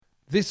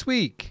This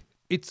week,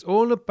 it's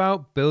all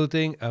about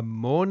building a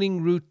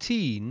morning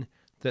routine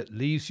that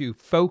leaves you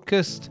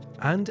focused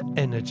and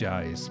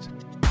energized.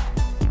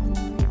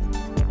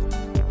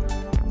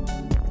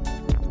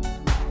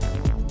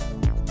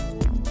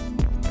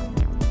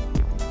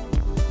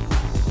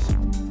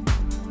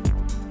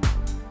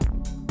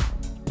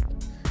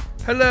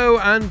 Hello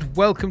and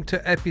welcome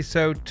to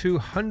episode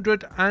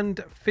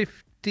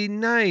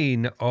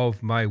 259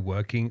 of my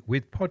Working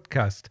With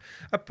podcast,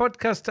 a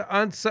podcast to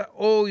answer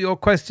all your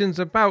questions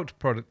about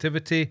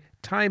productivity,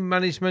 time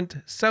management,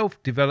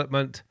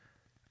 self-development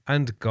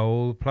and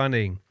goal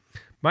planning.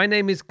 My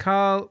name is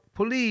Carl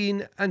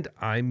Pullein and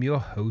I'm your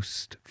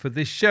host for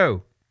this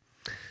show.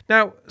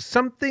 Now,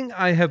 something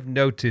I have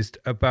noticed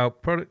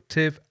about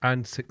productive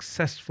and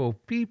successful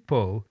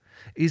people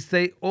is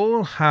they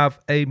all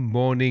have a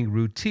morning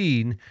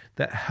routine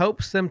that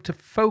helps them to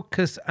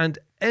focus and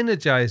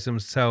energize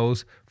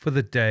themselves for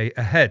the day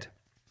ahead.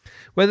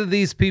 Whether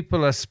these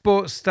people are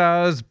sports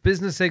stars,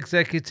 business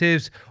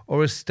executives,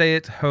 or a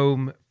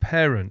stay-at-home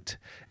parent,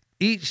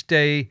 each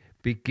day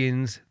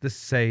begins the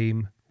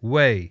same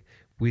way,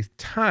 with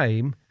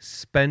time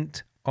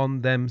spent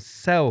on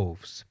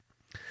themselves.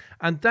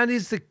 And that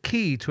is the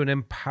key to an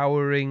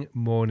empowering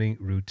morning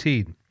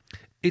routine.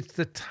 It's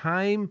the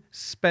time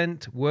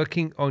spent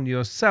working on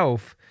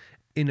yourself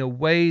in a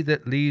way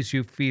that leaves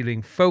you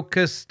feeling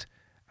focused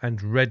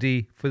and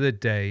ready for the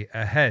day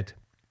ahead.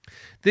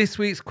 This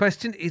week's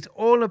question is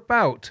all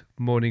about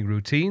morning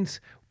routines,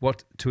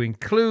 what to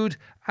include,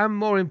 and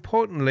more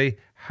importantly,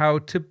 how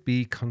to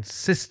be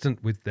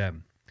consistent with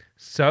them.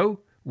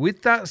 So,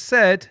 with that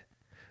said,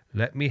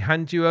 let me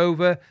hand you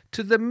over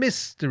to the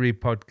mystery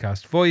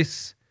podcast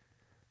voice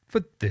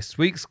for this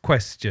week's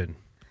question.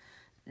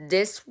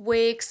 This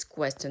week's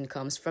question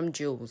comes from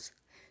Jules.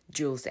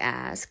 Jules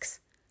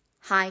asks,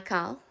 "Hi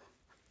Carl,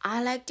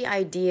 I like the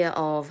idea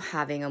of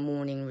having a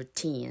morning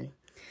routine,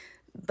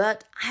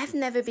 but I've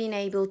never been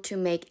able to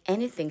make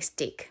anything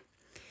stick.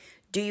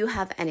 Do you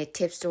have any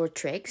tips or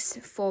tricks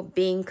for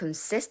being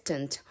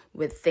consistent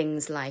with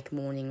things like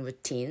morning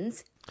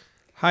routines?"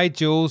 Hi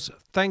Jules,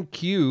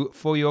 thank you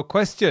for your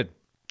question.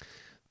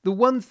 The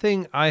one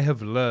thing I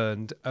have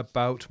learned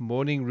about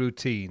morning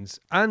routines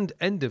and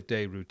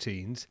end-of-day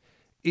routines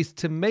is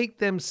to make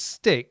them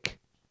stick,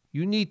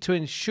 you need to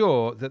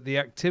ensure that the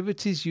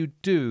activities you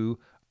do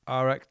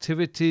are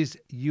activities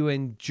you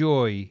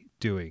enjoy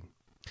doing.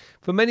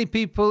 For many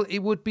people, it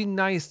would be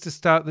nice to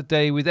start the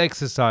day with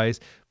exercise,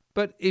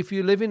 but if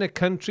you live in a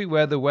country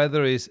where the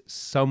weather is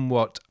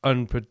somewhat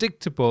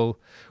unpredictable,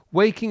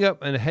 waking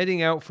up and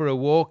heading out for a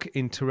walk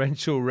in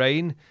torrential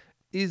rain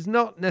is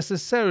not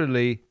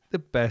necessarily the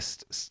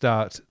best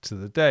start to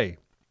the day.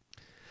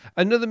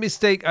 Another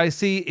mistake I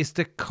see is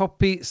to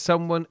copy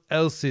someone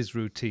else's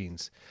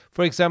routines.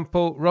 For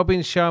example, Robin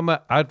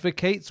Sharma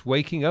advocates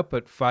waking up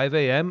at 5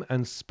 a.m.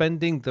 and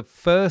spending the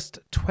first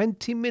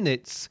 20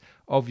 minutes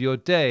of your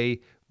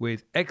day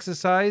with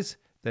exercise,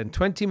 then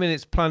 20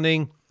 minutes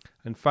planning,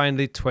 and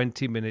finally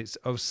 20 minutes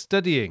of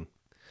studying.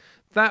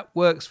 That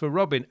works for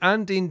Robin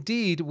and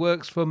indeed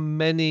works for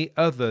many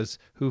others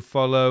who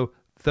follow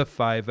the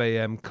 5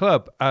 a.m.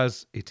 club,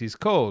 as it is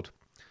called.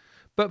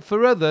 But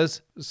for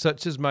others,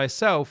 such as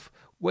myself,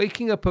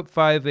 waking up at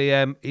 5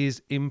 a.m.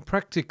 is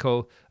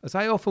impractical as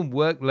I often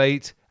work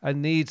late and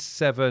need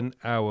 7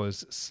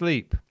 hours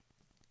sleep.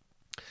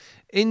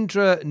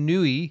 Indra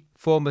Nooyi,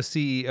 former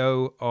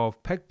CEO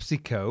of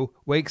PepsiCo,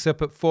 wakes up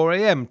at 4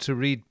 a.m. to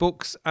read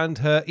books and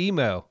her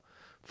email.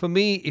 For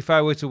me, if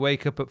I were to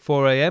wake up at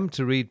 4 a.m.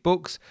 to read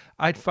books,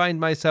 I'd find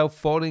myself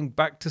falling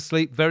back to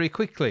sleep very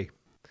quickly.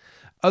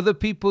 Other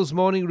people's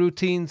morning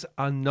routines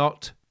are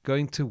not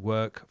going to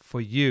work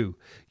for you.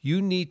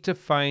 You need to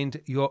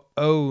find your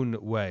own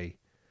way.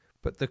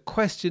 But the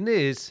question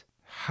is,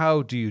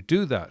 how do you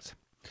do that?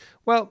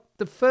 Well,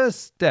 the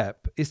first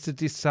step is to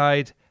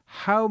decide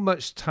how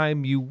much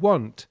time you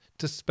want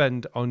to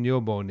spend on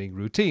your morning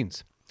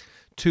routines.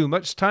 Too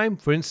much time,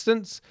 for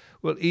instance,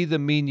 will either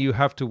mean you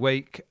have to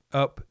wake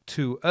up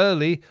too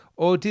early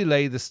or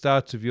delay the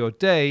start of your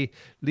day,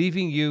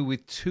 leaving you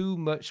with too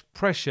much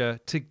pressure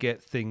to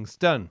get things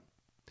done.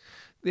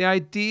 The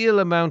ideal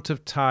amount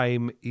of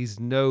time is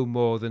no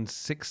more than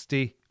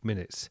 60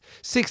 minutes.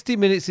 60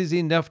 minutes is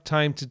enough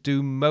time to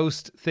do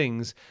most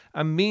things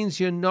and means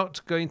you're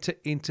not going to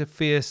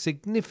interfere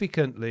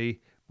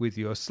significantly with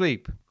your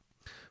sleep.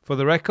 For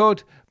the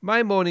record,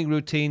 my morning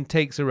routine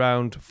takes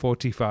around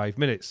 45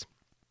 minutes.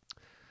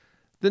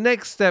 The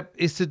next step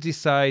is to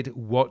decide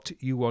what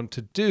you want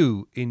to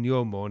do in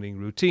your morning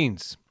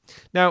routines.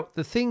 Now,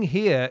 the thing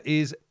here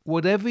is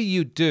whatever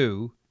you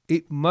do,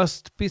 it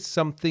must be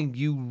something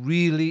you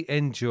really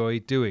enjoy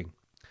doing.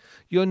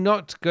 You're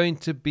not going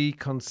to be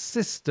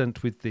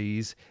consistent with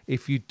these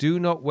if you do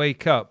not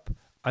wake up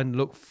and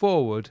look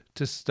forward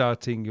to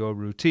starting your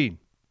routine.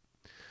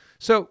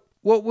 So,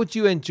 what would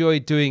you enjoy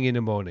doing in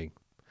the morning?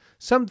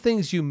 Some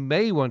things you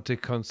may want to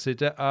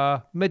consider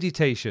are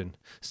meditation,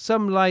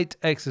 some light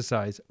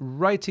exercise,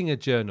 writing a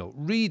journal,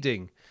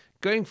 reading,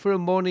 going for a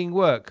morning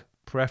walk,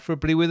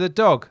 preferably with a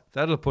dog.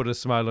 That'll put a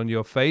smile on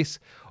your face.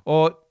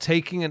 Or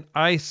taking an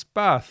ice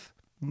bath.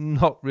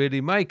 Not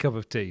really my cup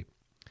of tea.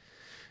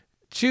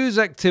 Choose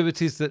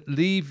activities that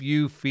leave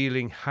you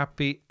feeling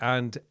happy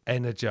and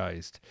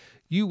energized.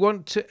 You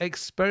want to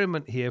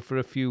experiment here for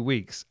a few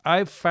weeks.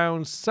 I've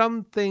found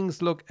some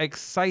things look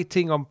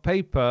exciting on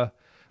paper,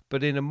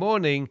 but in the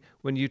morning,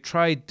 when you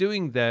try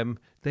doing them,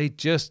 they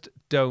just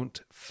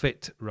don't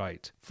fit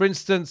right. For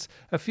instance,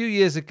 a few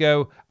years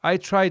ago, I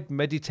tried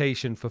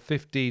meditation for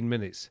 15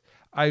 minutes.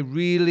 I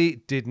really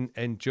didn't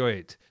enjoy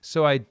it,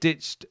 so I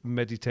ditched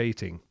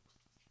meditating.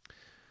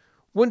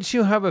 Once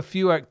you have a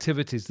few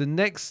activities, the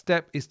next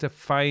step is to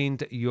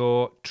find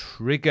your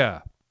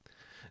trigger.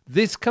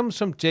 This comes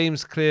from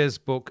James Clear's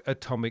book,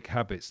 Atomic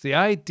Habits. The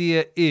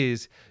idea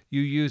is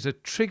you use a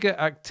trigger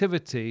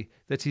activity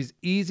that is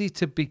easy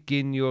to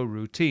begin your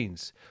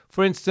routines.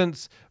 For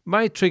instance,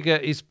 my trigger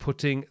is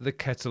putting the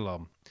kettle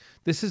on.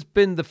 This has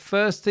been the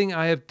first thing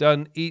I have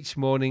done each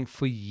morning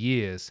for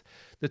years.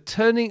 The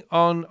turning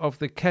on of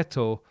the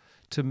kettle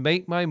to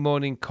make my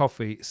morning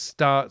coffee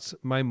starts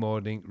my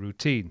morning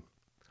routine.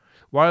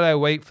 While I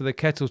wait for the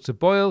kettle to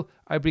boil,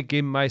 I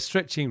begin my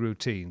stretching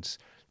routines.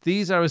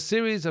 These are a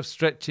series of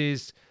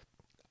stretches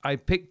I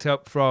picked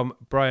up from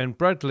Brian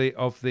Bradley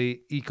of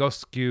the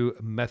Egoscue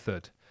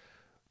method.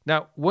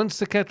 Now, once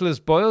the kettle is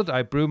boiled,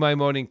 I brew my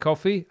morning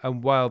coffee,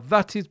 and while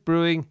that is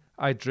brewing,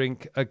 I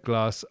drink a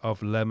glass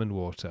of lemon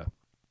water.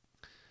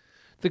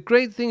 The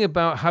great thing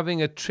about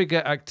having a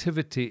trigger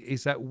activity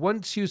is that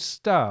once you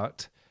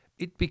start,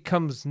 it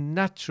becomes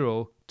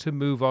natural to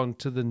move on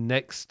to the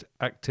next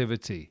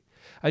activity.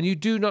 And you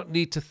do not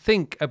need to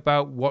think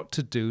about what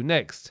to do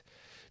next.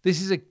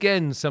 This is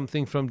again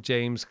something from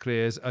James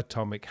Clear's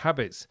Atomic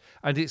Habits,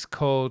 and it's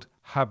called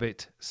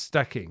habit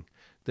stacking.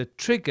 The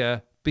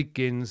trigger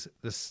begins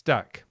the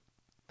stack.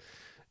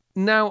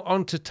 Now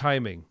on to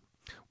timing.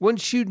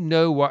 Once you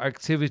know what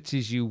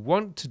activities you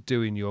want to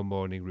do in your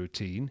morning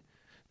routine,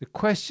 the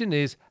question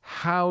is,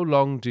 how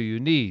long do you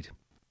need?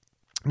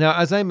 Now,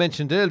 as I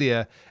mentioned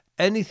earlier,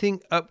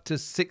 anything up to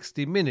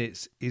 60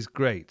 minutes is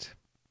great.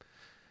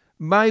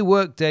 My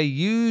workday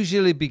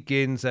usually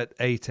begins at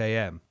 8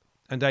 a.m.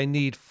 and I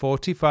need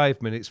 45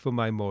 minutes for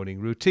my morning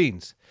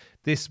routines.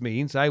 This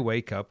means I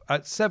wake up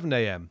at 7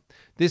 a.m.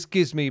 This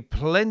gives me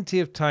plenty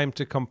of time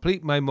to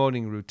complete my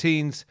morning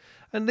routines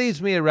and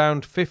leaves me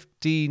around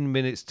 15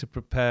 minutes to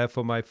prepare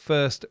for my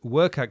first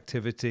work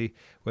activity,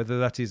 whether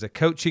that is a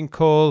coaching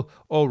call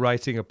or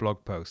writing a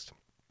blog post.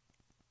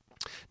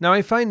 Now,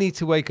 if I need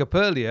to wake up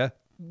earlier,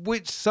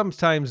 which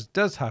sometimes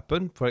does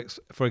happen,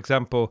 for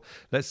example,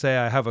 let's say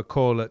I have a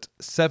call at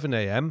 7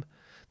 a.m.,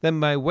 then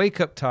my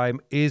wake-up time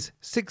is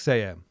 6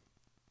 a.m.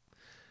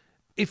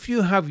 If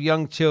you have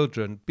young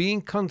children,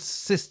 being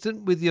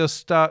consistent with your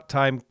start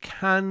time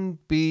can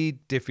be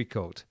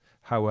difficult.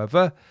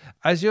 However,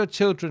 as your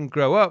children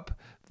grow up,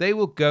 they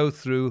will go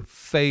through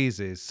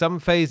phases. Some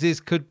phases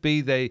could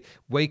be they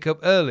wake up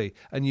early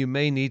and you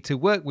may need to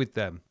work with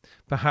them.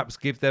 Perhaps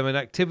give them an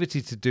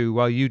activity to do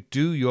while you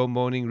do your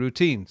morning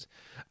routines.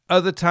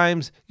 Other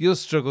times, you'll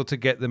struggle to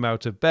get them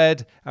out of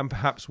bed, and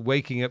perhaps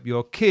waking up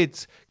your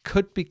kids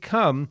could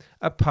become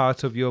a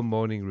part of your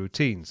morning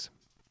routines.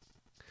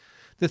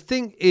 The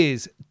thing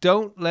is,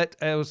 don't let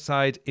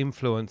outside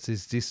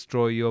influences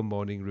destroy your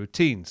morning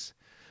routines.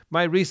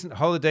 My recent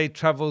holiday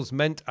travels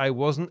meant I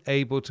wasn't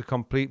able to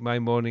complete my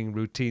morning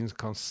routines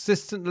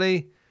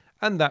consistently,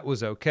 and that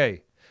was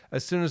okay.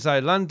 As soon as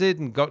I landed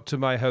and got to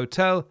my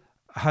hotel,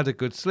 had a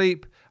good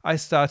sleep, I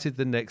started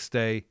the next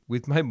day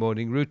with my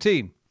morning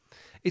routine.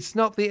 It's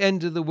not the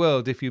end of the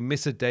world if you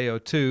miss a day or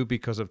two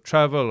because of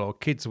travel or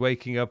kids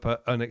waking up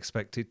at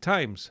unexpected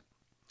times.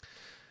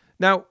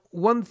 Now,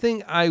 one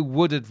thing I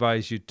would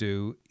advise you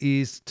do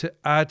is to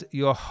add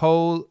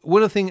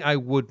one thing I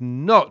would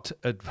not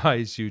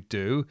advise you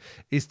do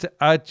is to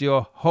add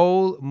your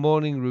whole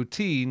morning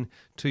routine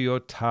to your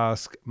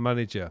task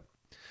manager.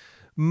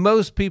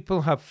 Most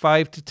people have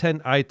 5 to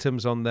 10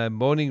 items on their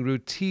morning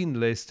routine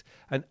list,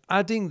 and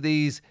adding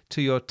these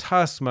to your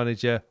task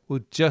manager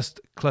will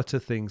just clutter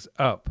things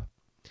up.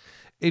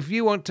 If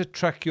you want to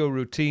track your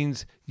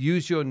routines,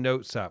 use your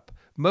Notes app.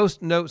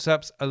 Most Notes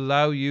apps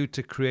allow you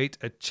to create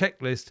a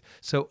checklist,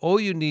 so all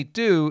you need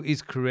to do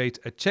is create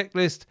a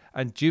checklist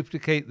and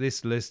duplicate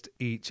this list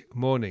each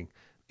morning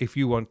if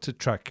you want to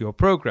track your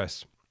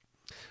progress.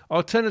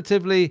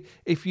 Alternatively,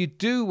 if you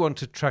do want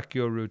to track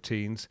your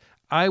routines,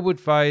 I would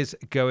advise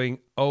going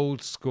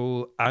old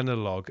school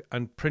analog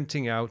and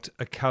printing out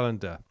a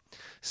calendar.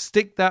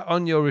 Stick that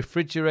on your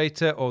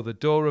refrigerator or the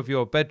door of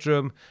your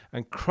bedroom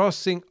and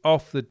crossing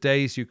off the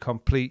days you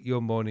complete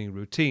your morning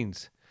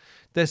routines.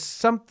 There's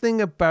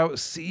something about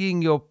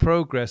seeing your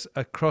progress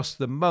across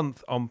the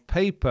month on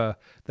paper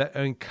that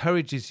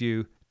encourages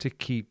you to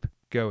keep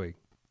going.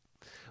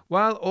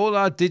 While all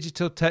our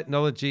digital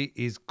technology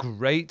is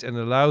great and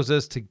allows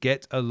us to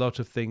get a lot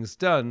of things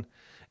done,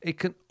 it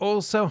can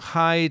also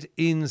hide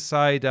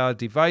inside our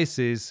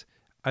devices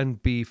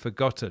and be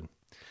forgotten.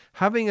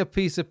 Having a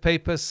piece of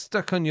paper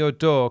stuck on your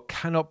door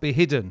cannot be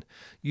hidden.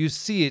 You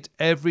see it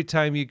every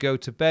time you go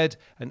to bed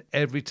and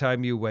every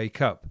time you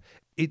wake up.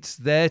 It's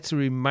there to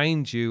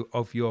remind you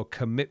of your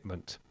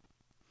commitment.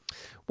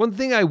 One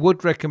thing I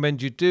would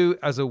recommend you do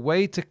as a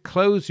way to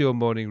close your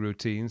morning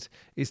routines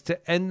is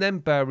to end them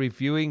by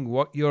reviewing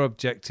what your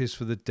objectives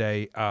for the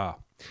day are.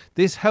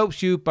 This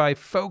helps you by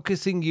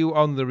focusing you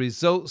on the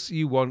results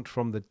you want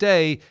from the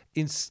day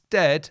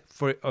instead,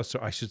 for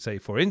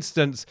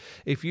instance,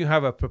 if you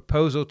have a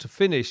proposal to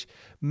finish,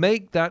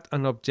 make that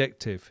an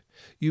objective.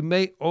 You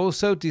may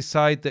also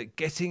decide that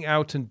getting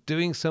out and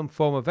doing some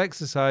form of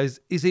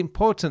exercise is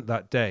important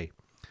that day.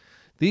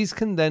 These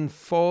can then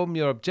form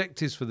your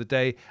objectives for the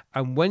day,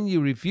 and when you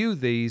review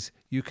these,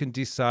 you can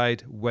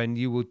decide when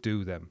you will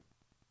do them.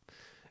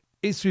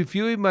 It's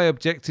reviewing my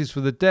objectives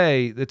for the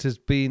day that has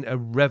been a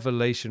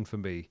revelation for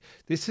me.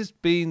 This has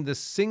been the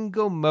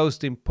single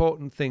most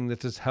important thing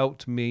that has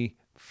helped me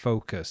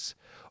focus.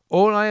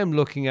 All I am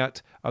looking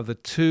at are the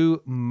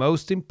two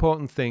most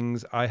important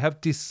things I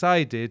have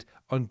decided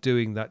on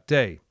doing that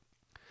day.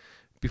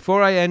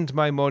 Before I end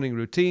my morning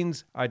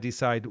routines, I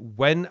decide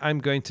when I'm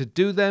going to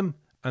do them,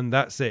 and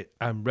that's it.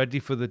 I'm ready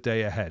for the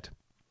day ahead.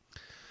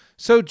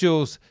 So,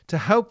 Jules, to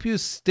help you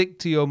stick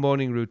to your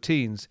morning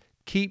routines,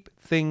 keep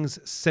things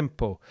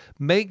simple.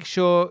 Make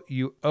sure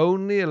you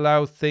only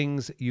allow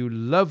things you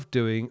love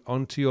doing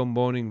onto your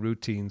morning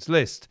routines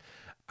list.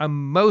 And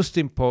most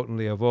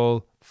importantly of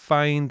all,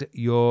 find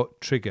your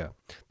trigger.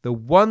 The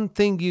one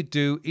thing you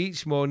do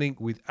each morning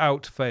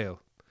without fail.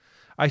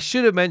 I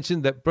should have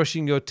mentioned that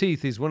brushing your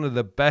teeth is one of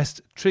the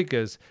best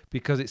triggers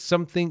because it's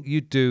something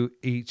you do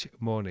each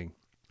morning.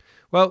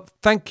 Well,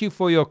 thank you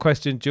for your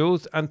question,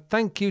 Jules, and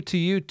thank you to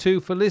you too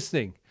for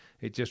listening.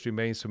 It just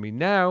remains for me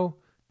now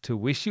to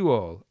wish you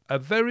all a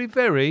very,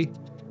 very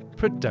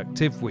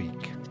productive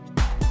week.